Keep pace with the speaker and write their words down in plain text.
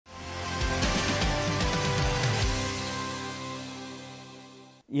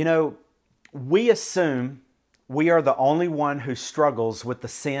You know, we assume we are the only one who struggles with the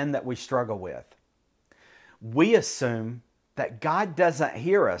sin that we struggle with. We assume that God doesn't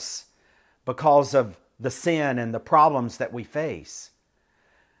hear us because of the sin and the problems that we face.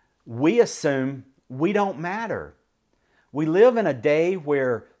 We assume we don't matter. We live in a day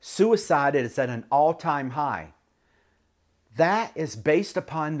where suicide is at an all-time high. That is based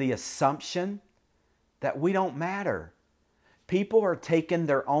upon the assumption that we don't matter. People are taking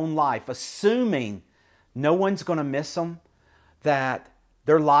their own life, assuming no one's going to miss them, that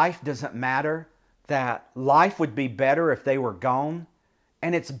their life doesn't matter, that life would be better if they were gone.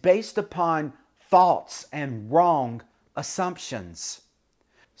 And it's based upon thoughts and wrong assumptions.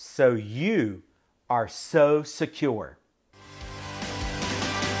 So you are so secure.